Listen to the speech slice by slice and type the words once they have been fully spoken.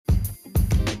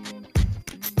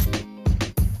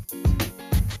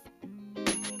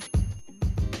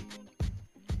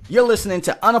You're listening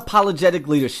to Unapologetic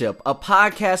Leadership, a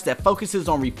podcast that focuses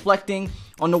on reflecting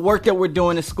on the work that we're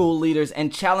doing as school leaders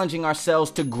and challenging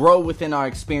ourselves to grow within our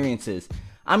experiences.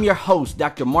 I'm your host,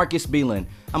 Dr. Marcus Beelan.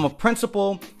 I'm a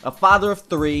principal, a father of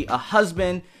three, a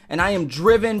husband, and I am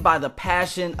driven by the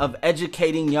passion of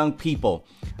educating young people.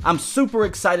 I'm super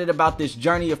excited about this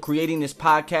journey of creating this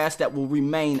podcast that will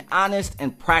remain honest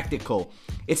and practical.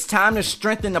 It's time to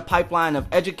strengthen the pipeline of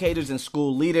educators and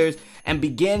school leaders and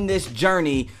begin this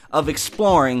journey of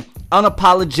exploring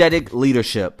unapologetic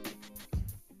leadership.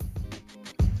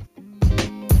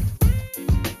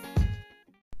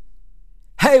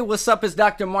 Hey, what's up? It's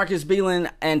Dr. Marcus Beelan,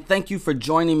 and thank you for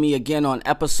joining me again on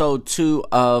episode 2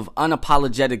 of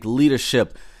Unapologetic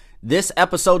Leadership. This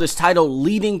episode is titled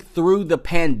Leading Through the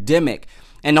Pandemic.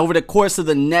 And over the course of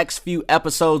the next few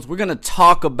episodes, we're going to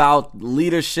talk about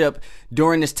leadership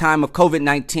during this time of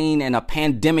COVID-19 and a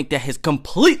pandemic that has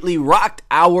completely rocked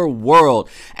our world.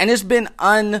 And it's been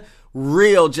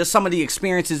unreal, just some of the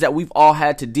experiences that we've all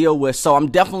had to deal with. So I'm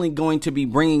definitely going to be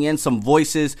bringing in some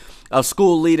voices of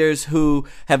school leaders who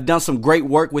have done some great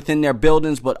work within their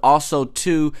buildings, but also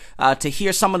to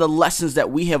hear some of the lessons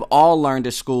that we have all learned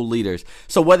as school leaders.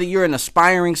 So whether you're an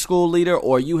aspiring school leader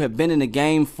or you have been in the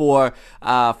game for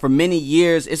many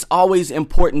years, it's always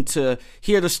important to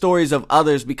hear the stories of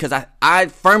others, because I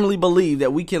firmly believe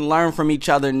that we can learn from each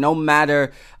other no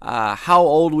matter how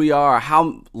old we are or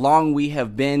how long we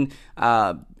have been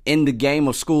in the game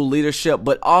of school leadership,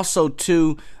 but also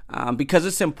because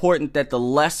it's important that the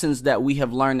lessons that we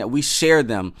have learned, that we share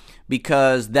them,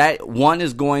 because that one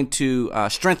is going to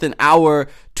strengthen our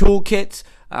toolkits,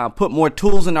 put more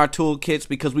tools in our toolkits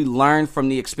because we learn from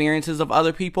the experiences of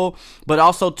other people, but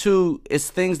also two, it's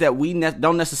things that we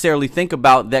don't necessarily think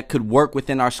about that could work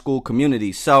within our school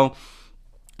community. So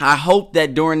I hope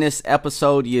that during this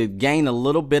episode you gain a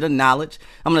little bit of knowledge.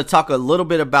 I'm going to talk a little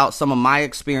bit about some of my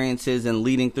experiences in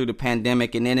leading through the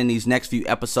pandemic, and then in these next few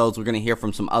episodes we're going to hear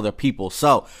from some other people.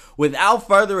 So without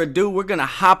further ado, we're going to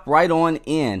hop right on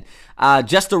in.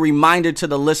 Just a reminder to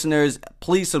the listeners,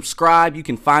 please subscribe. You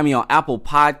can find me on Apple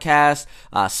Podcasts,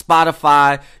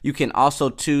 Spotify. You can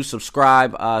also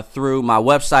subscribe through my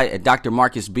website at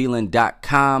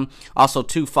drmarcusbeelan.com. Also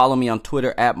follow me on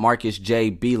Twitter at Marcus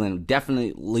J. Beelan.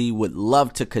 Definitely would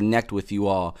love to connect with you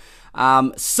all.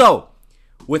 So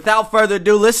without further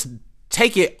ado, let's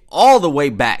take it all the way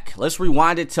back. Let's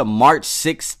rewind it to March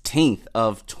 16th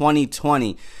of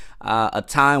 2020, a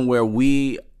time where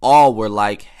we all were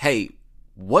like, hey,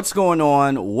 what's going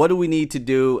on? What do we need to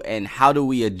do? And how do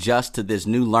we adjust to this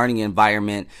new learning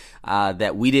environment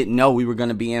that we didn't know we were going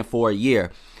to be in for a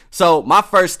year? So my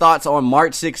first thoughts on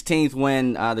March 16th,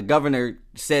 when the governor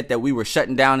said that we were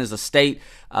shutting down as a state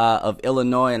of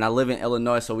Illinois, and I live in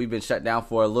Illinois, so we've been shut down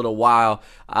for a little while,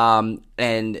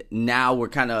 and now we're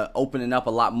kind of opening up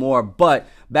a lot more. But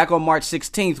back on March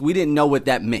 16th, we didn't know what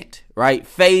that meant, right?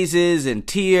 Phases and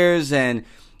tiers, and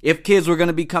if kids were going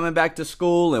to be coming back to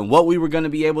school, and what we were going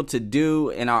to be able to do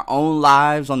in our own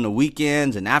lives on the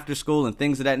weekends and after school and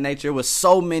things of that nature. It was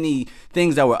so many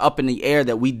things that were up in the air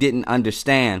that we didn't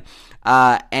understand.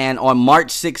 And on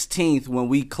March 16th, when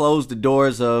we closed the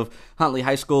doors of Huntley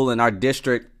High School in our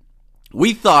district,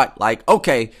 we thought, like,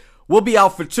 okay, we'll be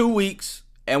out for 2 weeks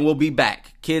and we'll be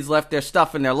back. Kids left their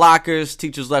stuff in their lockers,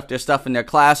 teachers left their stuff in their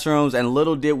classrooms, and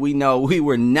little did we know we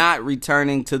were not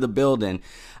returning to the building.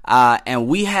 And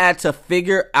we had to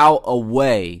figure out a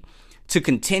way to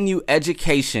continue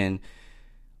education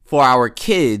for our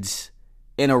kids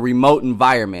in a remote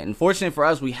environment. And fortunately for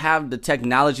us, we have the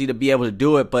technology to be able to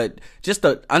do it, but just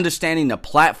understanding the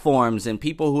platforms and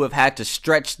people who have had to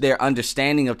stretch their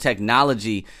understanding of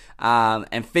technology,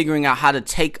 and figuring out how to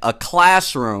take a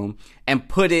classroom and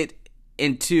put it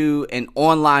into an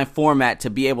online format to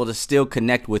be able to still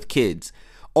connect with kids.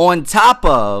 On top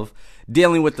of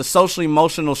dealing with the social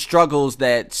emotional struggles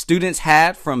that students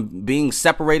had from being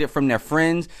separated from their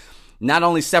friends, not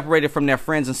only separated from their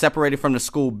friends and separated from the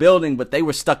school building, but they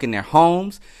were stuck in their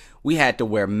homes. We had to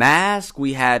wear masks.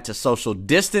 We had to social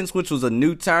distance, which was a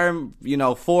new term,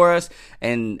 for us,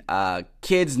 and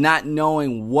kids not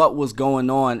knowing what was going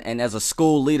on. And as a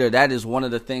school leader, that is one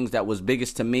of the things that was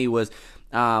biggest to me, was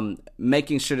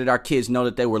making sure that our kids know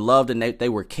that they were loved and they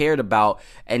were cared about.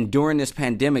 And during this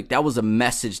pandemic, that was a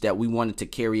message that we wanted to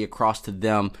carry across to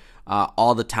them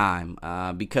all the time,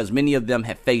 because many of them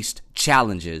have faced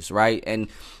challenges, right? And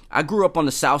I grew up on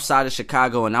the south side of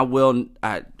Chicago, and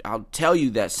I'll tell you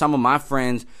that some of my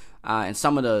friends and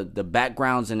some of the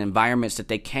backgrounds and environments that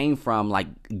they came from, like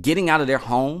getting out of their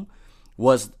home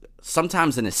was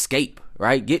sometimes an escape,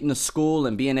 right? Getting to school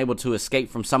and being able to escape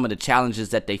from some of the challenges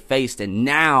that they faced. And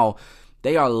now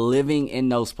they are living in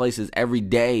those places every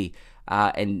day,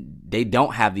 and they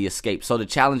don't have the escape. So the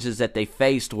challenges that they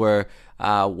faced were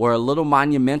a little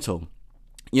monumental.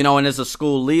 And as a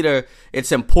school leader,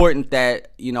 it's important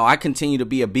that, I continue to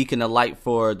be a beacon of light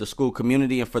for the school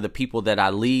community and for the people that I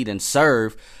lead and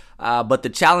serve. But the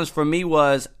challenge for me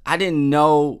was I didn't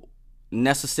know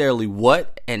necessarily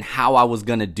what and how I was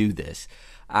going to do this.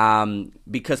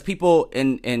 Because people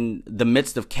in the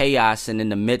midst of chaos and in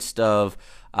the midst of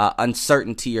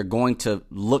uncertainty are going to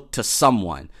look to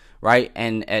someone, right?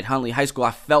 And at Huntley High School,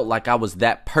 I felt like I was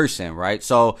that person, right?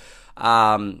 So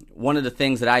one of the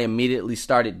things that I immediately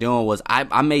started doing was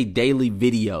I made daily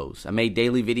videos. I made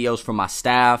daily videos for my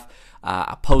staff.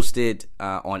 I posted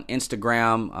on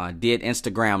Instagram, did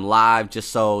Instagram Live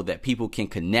just so that people can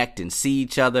connect and see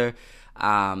each other.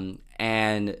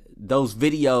 And those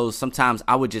videos, sometimes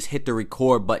I would just hit the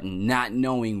record button not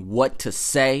knowing what to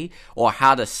say or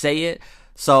how to say it.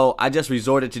 So I just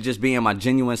resorted to just being my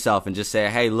genuine self and just say,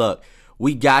 hey, look,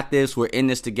 we got this. We're in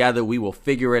this together. We will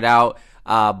figure it out.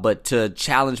 But to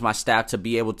challenge my staff to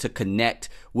be able to connect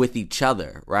with each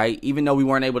other, right? Even though we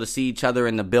weren't able to see each other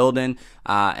in the building,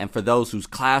 and for those whose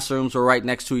classrooms were right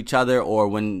next to each other, or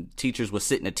when teachers would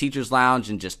sit in a teacher's lounge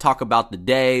and just talk about the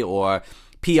day, or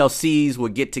PLCs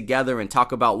would get together and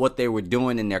talk about what they were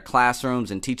doing in their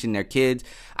classrooms and teaching their kids,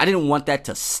 I didn't want that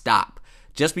to stop.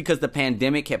 Just because the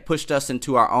pandemic had pushed us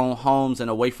into our own homes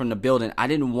and away from the building, I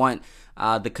didn't want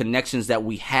the connections that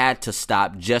we had to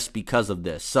stop just because of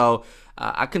this. So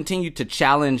I continued to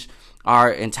challenge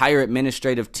our entire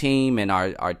administrative team and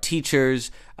our teachers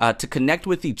to connect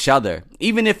with each other,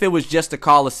 even if it was just a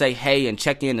call to say hey and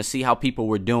check in to see how people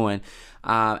were doing.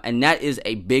 And that is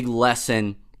a big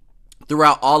lesson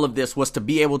throughout all of this, was to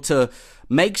be able to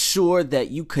make sure that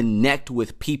you connect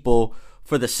with people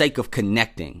for the sake of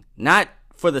connecting, not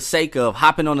for the sake of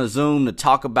hopping on a Zoom to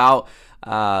talk about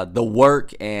the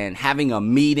work and having a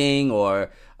meeting,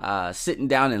 or sitting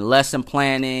down and lesson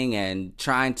planning and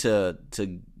trying to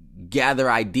gather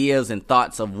ideas and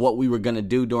thoughts of what we were going to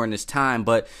do during this time.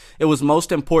 But it was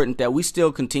most important that we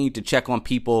still continued to check on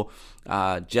people,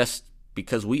 just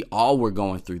because we all were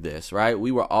going through this, right?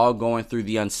 We were all going through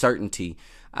the uncertainty.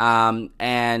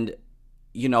 And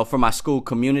for my school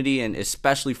community, and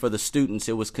especially for the students,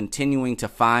 it was continuing to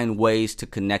find ways to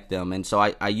connect them. And so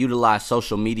I utilized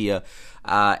social media,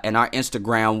 and our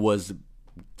Instagram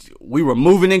we were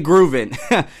moving and grooving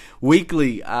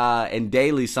weekly and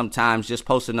daily, sometimes just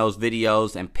posting those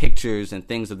videos and pictures and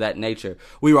things of that nature.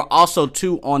 We were also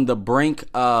too on the brink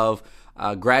of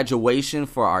graduation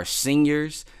for our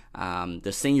seniors.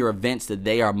 The senior events that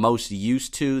they are most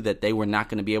used to, that they were not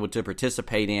going to be able to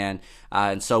participate in.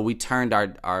 And so we turned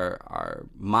our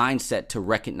mindset to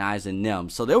recognizing them.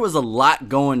 So there was a lot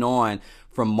going on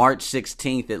from March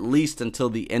 16th, at least until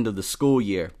the end of the school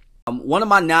year. One of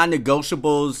my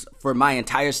non-negotiables for my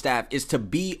entire staff is to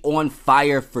be on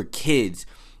fire for kids.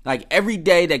 Like every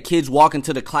day that kids walk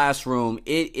into the classroom,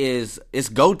 it's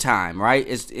go time, right?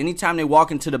 It's anytime they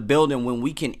walk into the building, when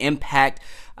we can impact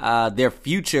their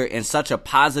future in such a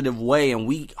positive way, and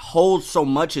we hold so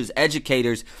much as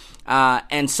educators.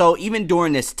 And so even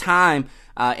during this time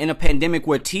in a pandemic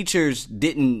where teachers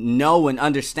didn't know and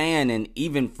understand, and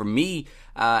even for me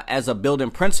as a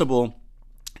building principal,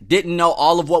 didn't know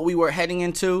all of what we were heading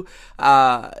into,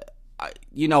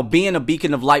 being a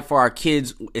beacon of light for our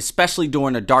kids, especially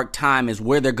during a dark time, is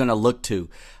where they're going to look to.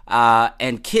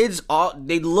 And kids,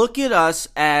 they look at us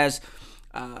as,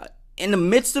 in the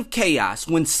midst of chaos,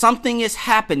 when something is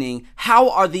happening,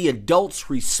 how are the adults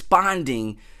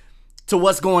responding to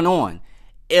what's going on?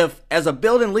 If, as a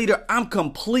building leader, I'm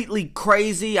completely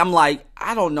crazy, I'm like,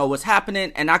 I don't know what's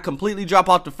happening, and I completely drop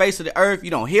off the face of the earth, you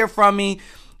don't hear from me.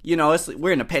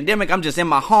 We're in a pandemic. I'm just in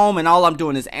my home, and all I'm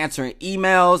doing is answering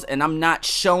emails, and I'm not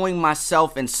showing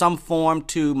myself in some form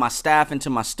to my staff and to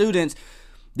my students.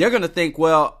 They're going to think,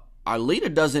 well, our leader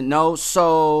doesn't know,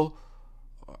 so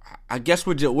I guess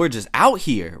we're just out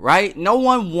here, right? No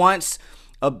one wants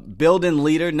a building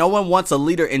leader. No one wants a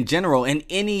leader in general, in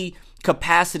any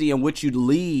capacity in which you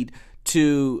lead,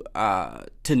 to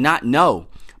not know.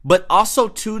 But also,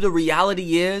 too, the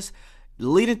reality is,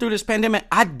 leading through this pandemic,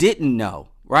 I didn't know.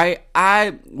 Right?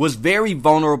 I was very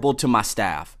vulnerable to my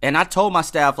staff, and I told my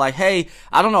staff, like, hey,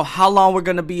 I don't know how long we're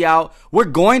going to be out. We're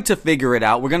going to figure it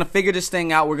out. We're going to figure this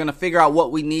thing out. We're going to figure out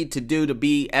what we need to do to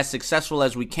be as successful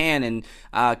as we can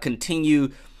and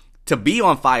continue to be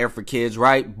on fire for kids,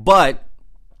 right? But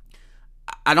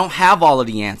I don't have all of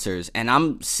the answers, and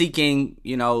I'm seeking,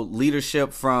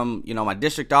 leadership from, my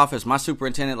district office, my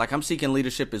superintendent. Like, I'm seeking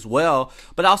leadership as well,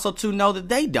 but also to know that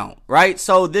they don't, right?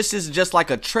 So this is just like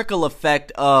a trickle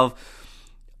effect of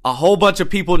a whole bunch of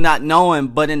people not knowing,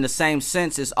 but in the same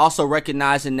sense, it's also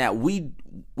recognizing that we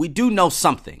do know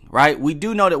something, right? We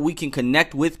do know that we can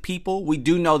connect with people. We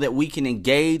do know that we can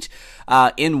engage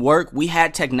in work. We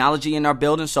had technology in our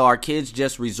building, so our kids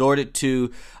just resorted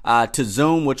to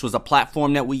Zoom, which was a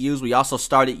platform that we use. We also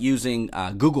started using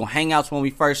Google Hangouts when we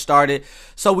first started.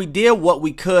 So we did what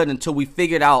we could until we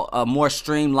figured out a more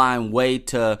streamlined way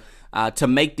to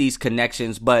make these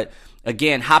connections. But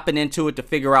again, hopping into it to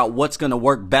figure out what's going to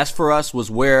work best for us was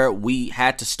where we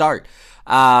had to start.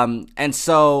 And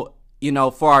so, you know,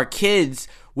 for our kids,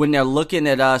 when they're looking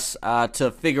at us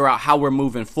to figure out how we're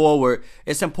moving forward,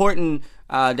 it's important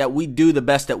that we do the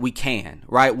best that we can,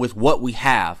 right, with what we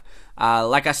have.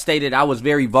 Like I stated, I was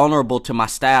very vulnerable to my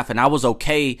staff, and I was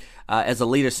okay as a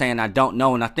leader saying I don't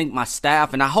know. And I think my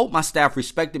staff, and I hope my staff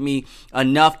respected me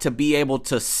enough to be able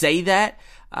to say that.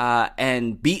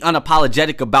 And be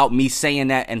unapologetic about me saying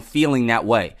that and feeling that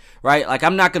way, right? Like,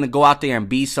 I'm not going to go out there and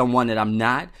be someone that I'm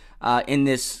not. In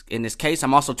this case,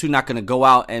 I'm also not going to go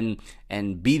out and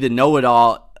be the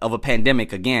know-it-all of a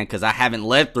pandemic again, because I haven't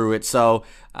led through it. So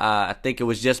I think it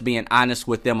was just being honest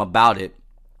with them about it.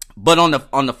 But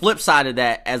on the flip side of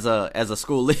that, as a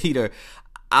school leader,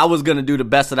 I was going to do the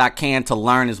best that I can to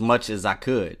learn as much as I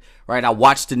could, right? I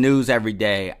watched the news every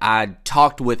day. I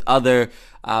talked with other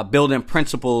building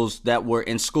principals that were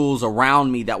in schools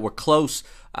around me that were close,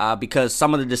 because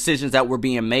some of the decisions that were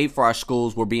being made for our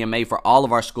schools were being made for all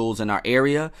of our schools in our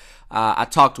area. I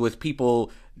talked with people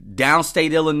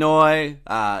downstate Illinois,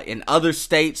 in other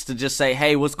states, to just say,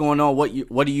 hey, what's going on?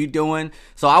 What are you doing?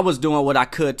 So I was doing what I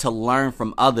could to learn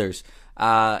from others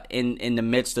in the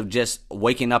midst of just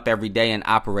waking up every day and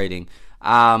operating.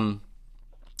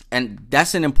 And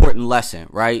that's an important lesson,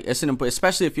 right?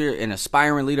 Especially if you're an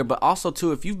aspiring leader, but also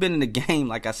too, if you've been in the game,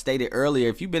 like I stated earlier,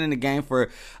 if you've been in the game for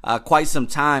quite some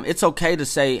time, it's okay to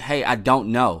say, hey, I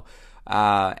don't know.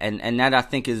 And that, I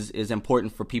think, is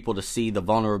important for people to see the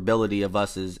vulnerability of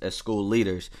us as school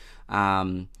leaders,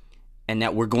 and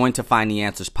that we're going to find the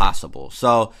answers possible.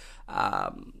 So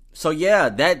yeah,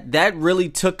 that really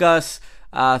took us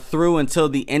through until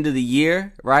the end of the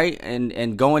year, right?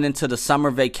 And going into the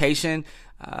summer vacation.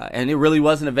 And it really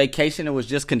wasn't a vacation. It was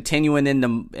just continuing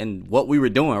in what we were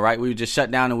doing, right? We were just shut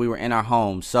down and we were in our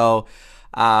homes. So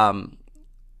my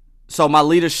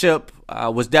leadership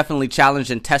was definitely challenged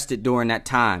and tested during that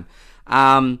time.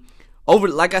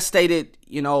 Like I stated,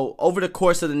 you know, over the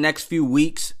course of the next few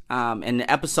weeks, and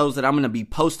the episodes that I'm going to be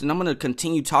posting, I'm going to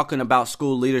continue talking about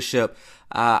school leadership.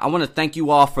 I want to thank you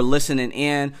all for listening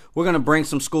in. We're going to bring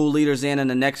some school leaders in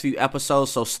the next few episodes,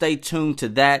 so stay tuned to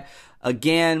that.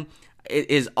 Again,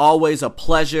 it is always a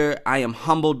pleasure. I am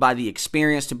humbled by the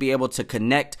experience to be able to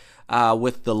connect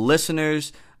with the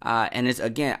listeners. And it's,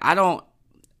 again, I'm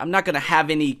not going to have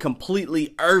any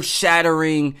completely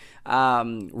earth-shattering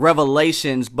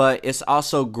revelations, but it's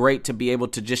also great to be able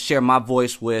to just share my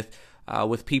voice with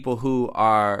people who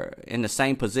are in the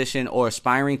same position or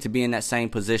aspiring to be in that same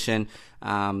position,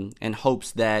 in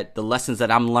hopes that the lessons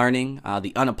that I'm learning,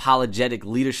 the unapologetic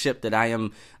leadership that I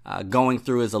am going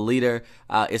through as a leader,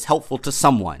 is helpful to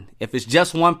someone. If it's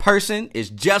just one person, it's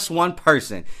just one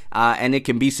person, and it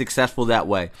can be successful that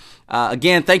way.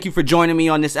 Again, thank you for joining me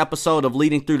on this episode of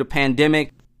Leading Through the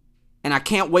Pandemic, and I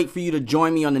can't wait for you to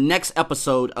join me on the next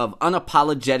episode of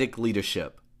Unapologetic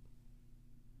Leadership.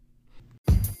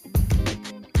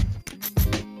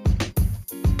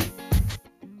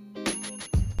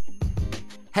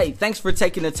 Hey, thanks for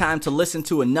taking the time to listen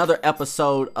to another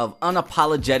episode of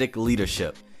Unapologetic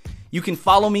Leadership. You can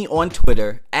follow me on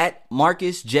Twitter at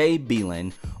Marcus J.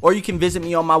 Beelan, or you can visit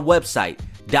me on my website,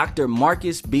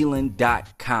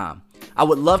 drmarcusbeelan.com. I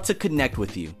would love to connect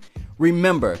with you.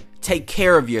 Remember, take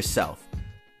care of yourself.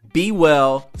 Be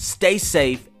well, stay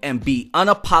safe, and be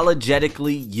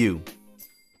unapologetically you.